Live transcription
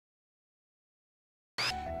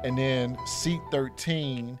And then seat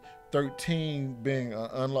 13, 13 being an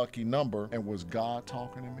unlucky number, and was God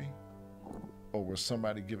talking to me? Or was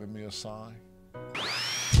somebody giving me a sign?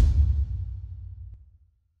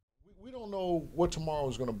 We don't know what tomorrow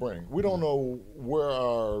is going to bring. We don't know where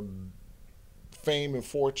our fame and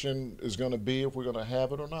fortune is going to be, if we're going to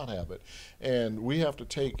have it or not have it. And we have to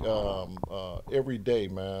take every day,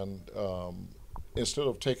 man, instead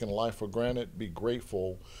of taking life for granted, be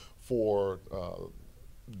grateful for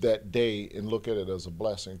that day and look at it as a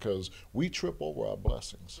blessing, because we trip over our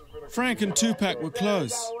blessings. Frank and Tupac were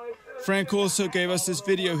close. Frank also gave us this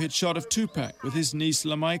video hit shot of Tupac with his niece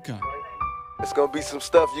Lamaika. It's gonna be some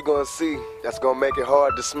stuff you're gonna see that's gonna make it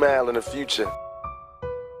hard to smile in the future.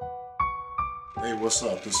 Hey, what's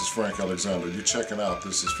up? This is Frank Alexander. You're checking out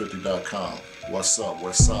Thisis50.com. What's up,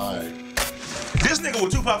 West Side? This nigga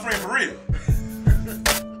was Tupac friend for real.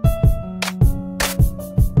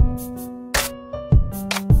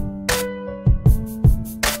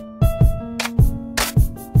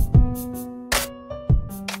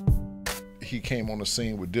 He came on the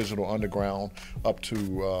scene with Digital Underground up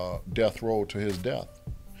to Death Row to his death.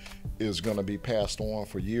 Is going to be passed on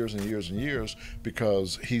for years and years and years,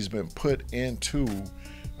 because he's been put into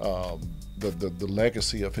the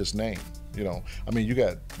legacy of his name. You know, I mean, you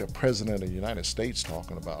got the President of the United States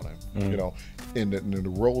talking about him. You know, in the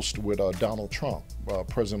roast with Donald Trump,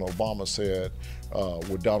 President Obama said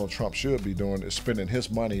what Donald Trump should be doing is spending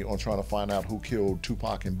his money on trying to find out who killed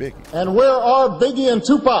Tupac and Biggie. And where are Biggie and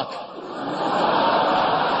Tupac?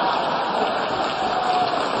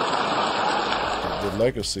 The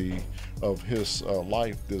legacy of his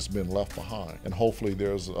life that's been left behind. And hopefully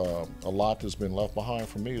there's a lot that's been left behind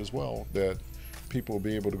for me as well that people will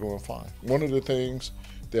be able to go and find. One of the things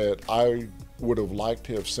that I would have liked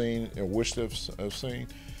to have seen and wished to have seen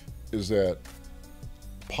is that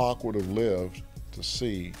Pac would have lived to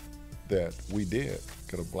see that we did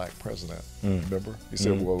get a black president. Remember? He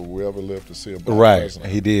said, well, we ever live to see a black president.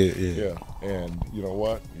 Right, he did, yeah. Yeah, and you know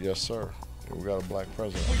what? Yes, sir. We got a black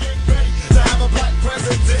president.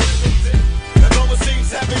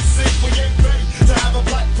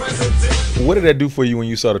 What did that do for you when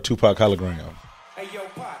you saw the Tupac hologram? Hey yo,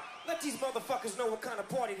 Pac, let these motherfuckers know what kind of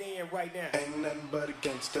party they in right now. Ain't nothing but a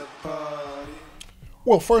gangsta party.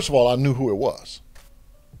 Well, first of all, I knew who it was,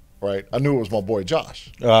 right? I knew it was my boy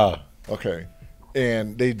Josh. Okay.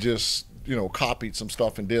 And they just, you know, copied some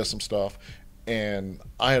stuff and did some stuff, and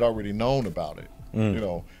I had already known about it, you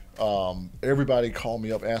know. Everybody called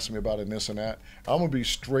me up, asking me about it and this and that. I'm gonna be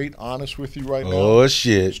straight honest with you right now. Oh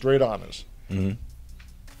shit. Straight honest.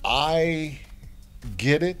 I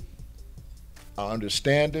get it. I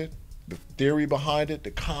understand it, the theory behind it,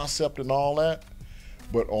 the concept and all that.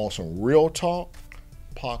 But on some real talk,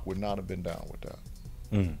 Pac would not have been down with that.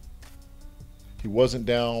 He wasn't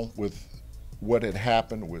down with what had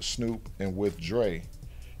happened with Snoop and with Dre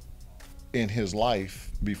in his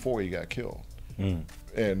life before he got killed.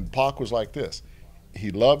 And Pac was like this. He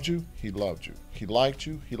loved you, he loved you. He liked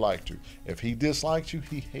you, he liked you. If he disliked you,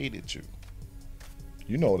 he hated you.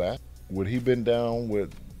 You know that. Would he been down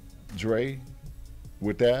with Dre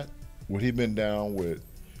with that? Would he been down with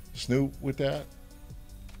Snoop with that?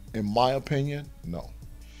 In my opinion, no.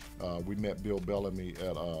 We met Bill Bellamy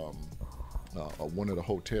at one of the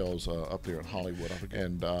hotels up there in Hollywood,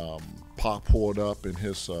 and Pac pulled up in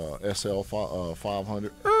his SL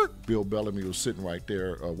 500. Bill Bellamy was sitting right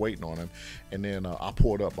there waiting on him, and then I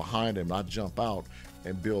pulled up behind him. I jump out,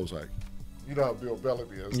 and Bill's like, you know how Bill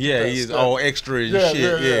Bellamy is. Yeah, he's all extra and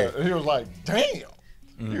shit. Yeah. And he was like, damn.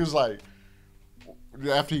 He was like,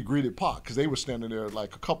 after he greeted Pac, because they were standing there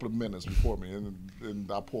like a couple of minutes before me,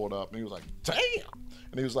 and I pulled up, and he was like, damn.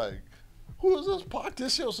 And he was like, who is this Pac?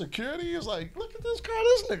 This your security? He was like, look at this car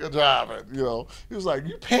this nigga driving, you know. He was like,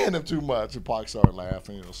 you paying him too much. And Pac started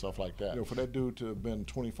laughing, you know, stuff like that. You know, for that dude to have been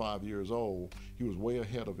 25 years old, he was way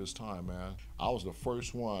ahead of his time, man. I was the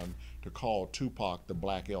first one to call Tupac the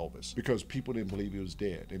Black Elvis, because people didn't believe he was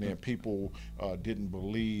dead. And then people didn't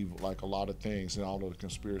believe like a lot of things and all of the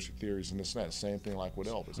conspiracy theories and this and that. Same thing like with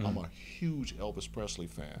Elvis. I'm a huge Elvis Presley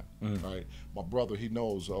fan, right? My brother, he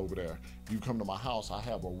knows over there. You come to my house, I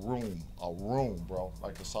have a room, bro,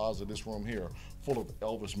 like the size of this room here, full of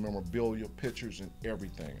Elvis memorabilia, pictures, and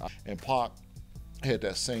everything. And Pac had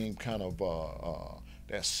that same kind of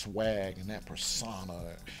that swag and that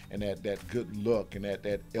persona and that good look and that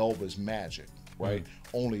Elvis magic, right?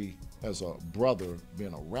 Only as a brother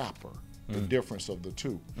being a rapper, the difference of the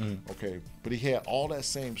two, okay? But he had all that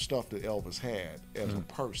same stuff that Elvis had as a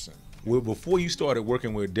person, Well, before you started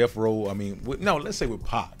working with Death Row, I mean, let's say with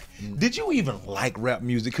Pac, did you even like rap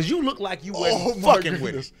music? Because you look like you weren't fucking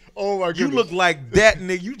with it. Oh my goodness! You look like that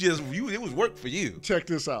nigga. It was work for you. Check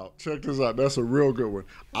this out. That's a real good one.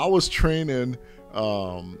 I was training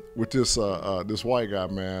with this white guy,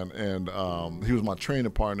 man, and he was my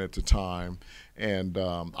training partner at the time. And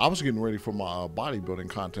I was getting ready for my bodybuilding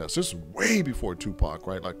contest. This is way before Tupac,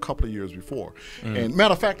 right? Like a couple of years before. And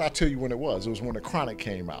matter of fact, I'll tell you when it was. It was when the Chronic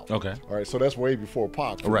came out. Okay. All right, so that's way before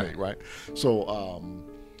Pac for right. me, right? So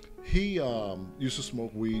he used to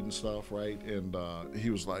smoke weed and stuff, right? And he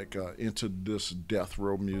was like into this Death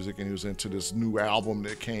Row music, and he was into this new album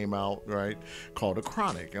that came out, right, called The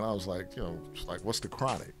Chronic. And I was like, what's The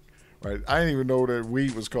Chronic? Right, I didn't even know that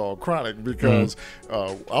weed was called chronic because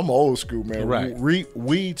I'm old school, man. Right.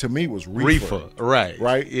 Weed to me was reefer.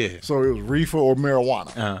 Right. Yeah. So it was reefer or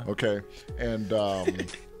marijuana. Okay. And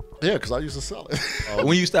yeah, because I used to sell it.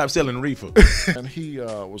 When you stopped selling reefer? And he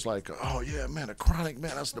was like, "Oh yeah, man, the chronic,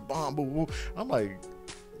 man, that's the bomb." Boo, boo. I'm like,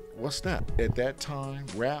 "What's that?" At that time,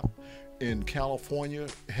 rap in California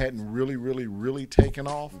hadn't really taken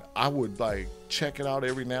off. I would like check it out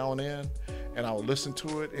every now and then, and I would listen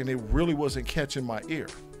to it, and it really wasn't catching my ear,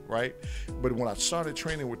 right? But when I started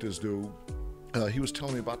training with this dude, he was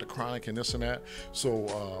telling me about the chronic and this and that.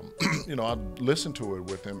 So, I listened to it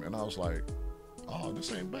with him, and I was like, oh,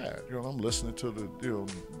 this ain't bad. I'm listening to the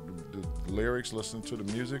lyrics, listening to the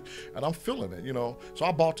music, and I'm feeling it, So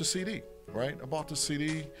I bought the CD. Right, I bought the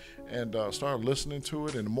CD and started listening to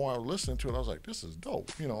it, and the more I was listening to it, I was like, "This is dope,"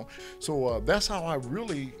 So that's how I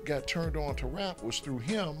really got turned on to rap, was through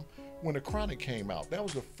him when the Chronic came out. That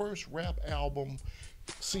was the first rap album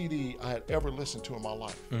CD I had ever listened to in my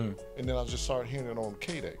life, and then I just started hearing it on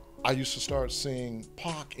K-Day. I used to start seeing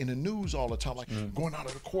Pac in the news all the time, like going out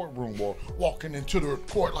of the courtroom or walking into the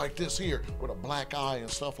court like this here with a black eye and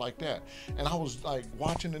stuff like that. And I was like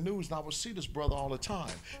watching the news, and I would see this brother all the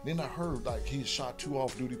time. And then I heard like he shot 2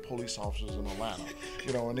 off-duty police officers in Atlanta,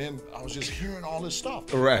 and then I was just hearing all this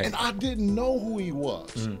stuff. Right. And I didn't know who he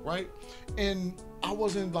was, right? And I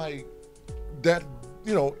wasn't like that,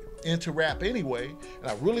 into rap anyway,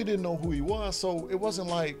 and I really didn't know who he was, so it wasn't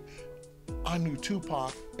like I knew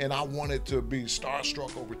Tupac and I wanted to be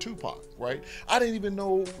starstruck over Tupac, right? I didn't even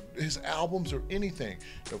know his albums or anything.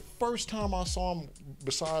 The first time I saw him,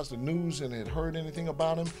 besides the news and had heard anything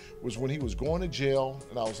about him, was when he was going to jail,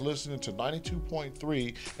 and I was listening to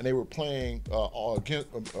 92.3, and they were playing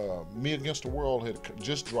Me Against the World had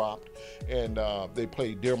just dropped, and they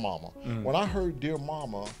played Dear Mama. When I heard Dear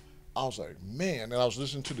Mama, I was like, man, and I was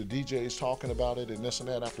listening to the DJs talking about it and this and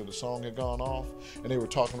that after the song had gone off, and they were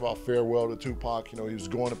talking about farewell to Tupac, he was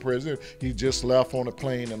going to prison, he just left on a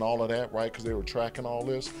plane and all of that, right, because they were tracking all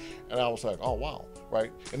this, and I was like, oh, wow,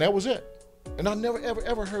 right, and that was it. And I never,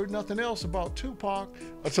 ever heard nothing else about Tupac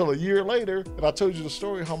until a year later, and I told you the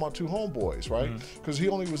story how my 2 homeboys, right, because he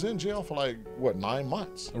only was in jail for like, 9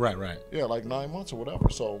 months? Right. Yeah, like 9 months or whatever,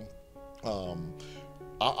 so,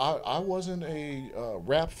 I wasn't a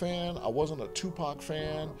rap fan. I wasn't a Tupac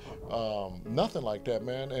fan. Nothing like that,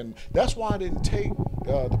 man. And that's why I didn't take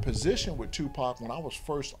the position with Tupac when I was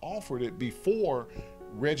first offered it, before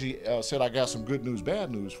Reggie said, I got some good news,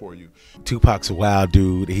 bad news for you. Tupac's a wild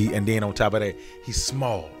dude. And then on top of that, he's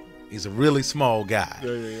small. He's a really small guy.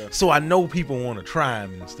 Yeah. So I know people want to try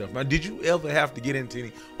him and stuff. Now, did you ever have to get into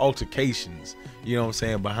any altercations,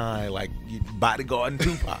 behind like Bodyguard and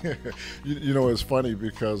Tupac? It's funny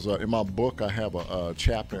because in my book I have a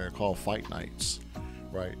chapter called Fight Nights,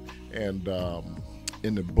 right? And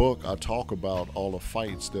in the book I talk about all the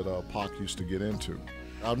fights that Pac used to get into.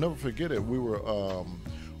 I'll never forget it. We were on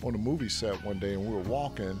a movie set one day, and we were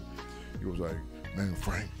walking. He was like, man,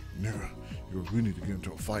 Frank, nigga, we need to get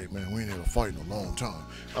into a fight, man. We ain't had a fight in a long time.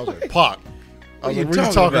 I was like, Pac. I was like, what are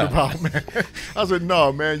you talking about, man? I said,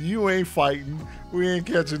 no, man, you ain't fighting. We ain't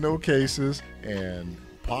catching no cases. And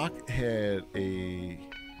Pac had an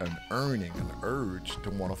urge to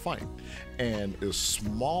want to fight. And as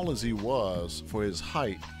small as he was for his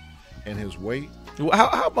height and his weight.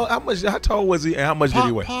 How tall was he, and how much did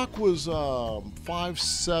he weigh? Pac was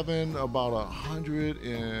 5'7", about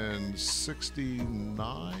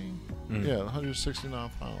 169. Yeah, 169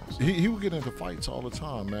 pounds. He would get into fights all the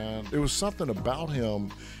time, man. There was something about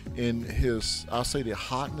him in his, I'll say, the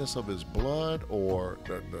hotness of his blood, or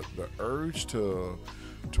the urge to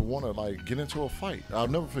want to like get into a fight. I'll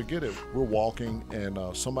never forget it. We're walking, and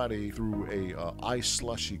somebody threw a ice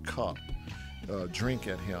slushy cup drink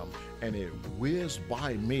at him, and it whizzed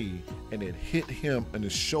by me, and it hit him in the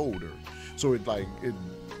shoulder. So it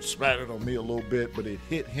splattered on me a little bit, but it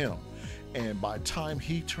hit him. And by the time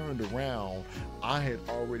he turned around, I had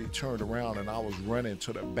already turned around and I was running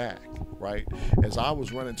to the back, right? As I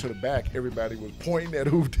was running to the back, everybody was pointing at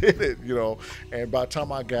who did it, you know. And by the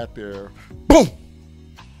time I got there, boom!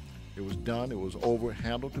 It was done. It was over.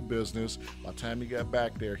 Handled the business. By the time he got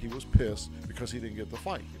back there, he was pissed because he didn't get the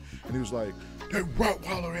fight. And he was like, that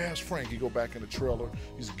Rottweiler ass Frank. He go back in the trailer.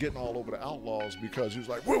 He's getting all over the Outlaws because he was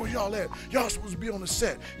like, where were y'all at? Y'all supposed to be on the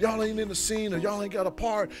set. Y'all ain't in the scene or y'all ain't got a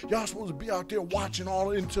part. Y'all supposed to be out there watching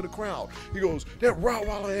all into the crowd. He goes, that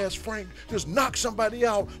Rottweiler ass Frank just knocked somebody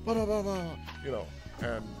out. Blah, blah, blah, blah. You know,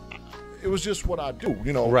 and it was just what I do,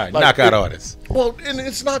 you know. Right, like, knockout artists. Well, and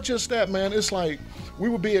it's not just that, man. It's like we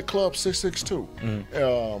would be at Club 662.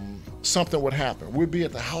 Something would happen. We'd be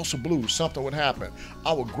at the House of Blues. Something would happen.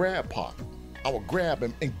 I would grab Pac. I would grab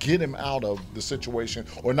him and get him out of the situation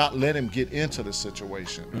or not let him get into the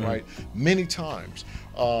situation, right? Many times.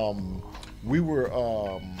 We were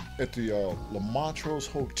at the La Montrose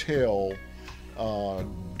Hotel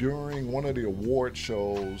during one of the award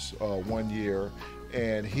shows one year,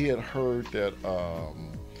 and he had heard that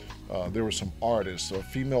there were some artists,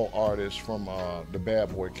 female artists from the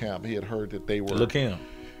Bad Boy camp. He had heard that they were... Lil' Kim.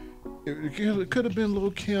 It could have been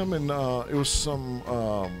Lil' Kim, and it was some.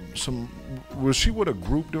 Was she with a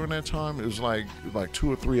group during that time? It was like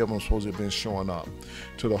 2 or 3 of them supposed to have been showing up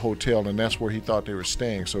to the hotel, and that's where he thought they were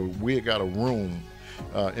staying. So we had got a room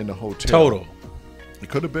in the hotel. Total. It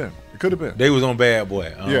could have been. It could have been. They was on Bad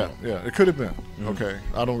Boy. Yeah, it could have been. Okay,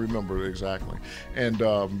 I don't remember exactly. And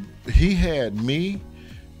he had me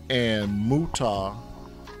and Muta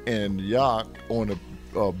and Yak on the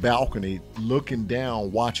balcony looking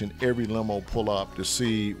down, watching every limo pull up to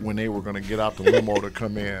see when they were going to get out the limo to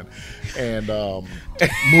come in. And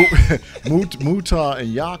Muta and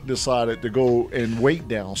Yak decided to go and wait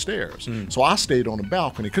downstairs. So I stayed on the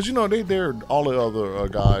balcony because, you know, they're all the other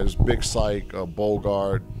guys, Big Psych,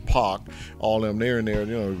 Bodyguard, Pac, all them, they're in there,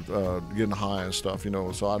 you know, getting high and stuff, you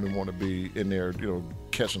know, so I didn't want to be in there, you know,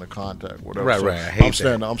 catching a contact, whatever. Right, so right. I hate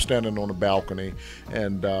that. I'm standing on the balcony,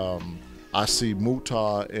 and I see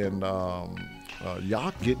Muta and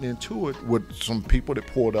Yak getting into it with some people that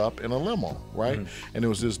pulled up in a limo, right? And it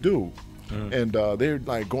was this dude. And they're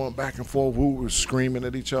like going back and forth, we were screaming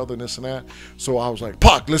at each other and this and that. So I was like,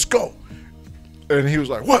 Pac, let's go. And he was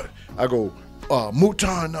like, what? I go, Muta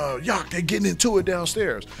and Yak, they're getting into it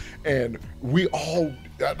downstairs. And we all,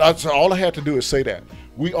 that's all I had to do is say that.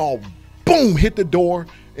 We all, boom, hit the door.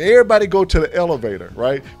 Everybody go to the elevator,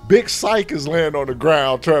 right? Big Psych is laying on the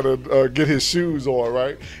ground trying to get his shoes on,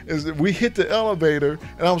 right? We hit the elevator,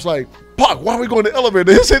 and I was like, Pac, why are we going to the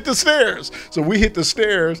elevator? Let's hit the stairs. So we hit the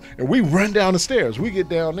stairs, and we run down the stairs. We get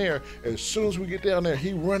down there. As soon as we get down there,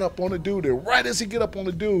 he run up on the dude. And right as he get up on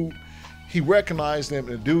the dude, he recognized him,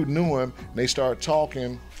 and the dude knew him, and they started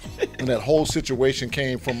talking, and that whole situation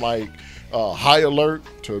came from like high alert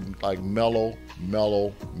to like mellow,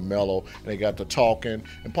 and they got to talking,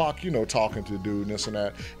 and Pac, you know, talking to the dude and this and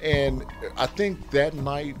that. And I think that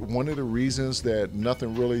night, one of the reasons that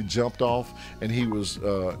nothing really jumped off and he was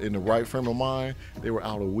in the right frame of mind, they were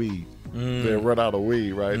out of weed. They run out of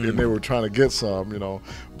weed, right? And they were trying to get some, you know.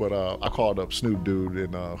 But I called up Snoop Dude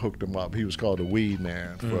and hooked him up. He was called the Weed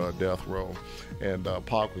Man for Death Row. And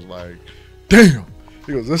Pac was like, damn.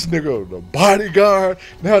 He goes, this nigga the bodyguard,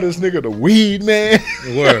 now this nigga the weed man.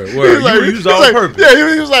 Word. He was on purpose.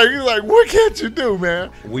 Yeah, he was like, what can't you do, man?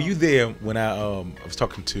 Were you there when I was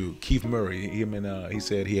talking to Keith Murray? He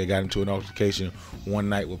said he had got into an altercation one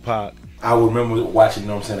night with Pac. I remember watching, you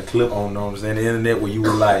know what I'm saying, a clip on, you know what I'm saying, the internet where you were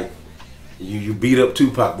like, you beat up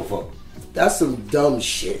Tupac before. That's some dumb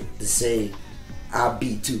shit to say I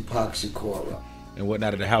beat Tupac Shakur up. And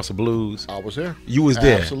whatnot at the House of Blues. I was there. You was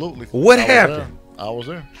there? Absolutely. What happened? I was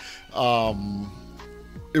there.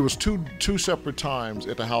 It was two separate times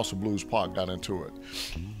at the House of Blues. Pac got into it.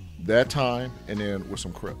 That time, and then with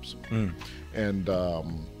some Crips. And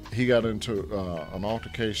he got into an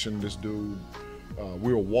altercation. This dude,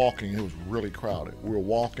 we were walking. It was really crowded. We were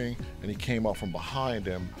walking, and he came up from behind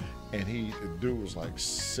him. And the dude was like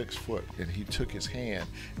 6 foot, and he took his hand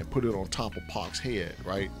and put it on top of Pac's head,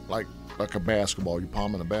 right? Like a basketball, you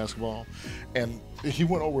palming a basketball. And he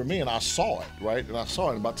went over me, and I saw it, right? And I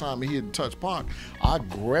saw it, and by the time he had touched Pac, I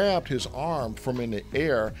grabbed his arm from in the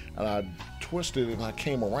air, and I twisted it, and I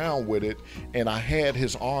came around with it, and I had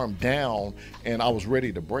his arm down, and I was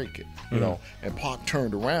ready to break it, you know? And Pac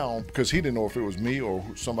turned around, because he didn't know if it was me or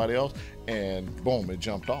somebody else, and boom, it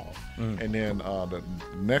jumped off. And then the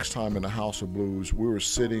next time in the House of Blues, we were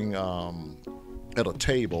sitting at a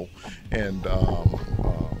table, and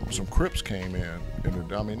some Crips came in,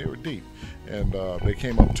 and I mean they were deep, and they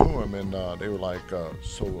came up to him and they were like,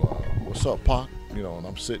 "So what's up, Pac?" You know, and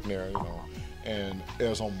I'm sitting there, you know, and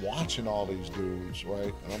as I'm watching all these dudes,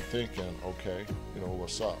 right, and I'm thinking, okay, you know,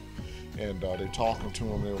 what's up? And they're talking to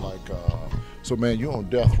him. They were like, "So man, you on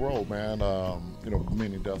death row, man? You know,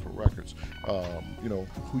 meaning Death Row Records. You know,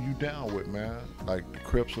 who you down with, man? Like the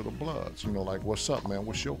Crips or the Bloods? You know, like what's up, man?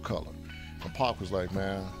 What's your color?" And Pac was like,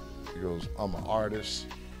 "Man," he goes, "I'm an artist.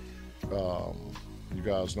 You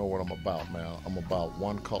guys know what I'm about, man. I'm about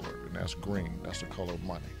one color, and that's green. That's the color of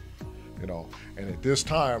money." You know, and at this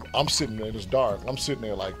time, I'm sitting there, it's dark. I'm sitting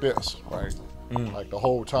there like this, right? Like the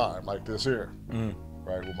whole time, like this here.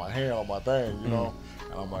 Right, with my hand on my thing, you know,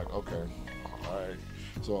 and I'm like, okay, all right.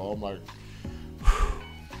 So I'm like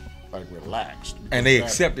relaxed. And they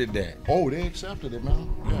accepted that. Oh, they accepted it, man.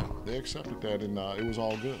 Yeah, they accepted that, and it was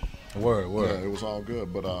all good. Word. Yeah, it was all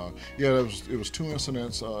good. But yeah, it was 2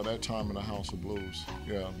 incidents that time in the House of Blues.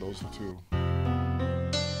 Yeah, those are 2.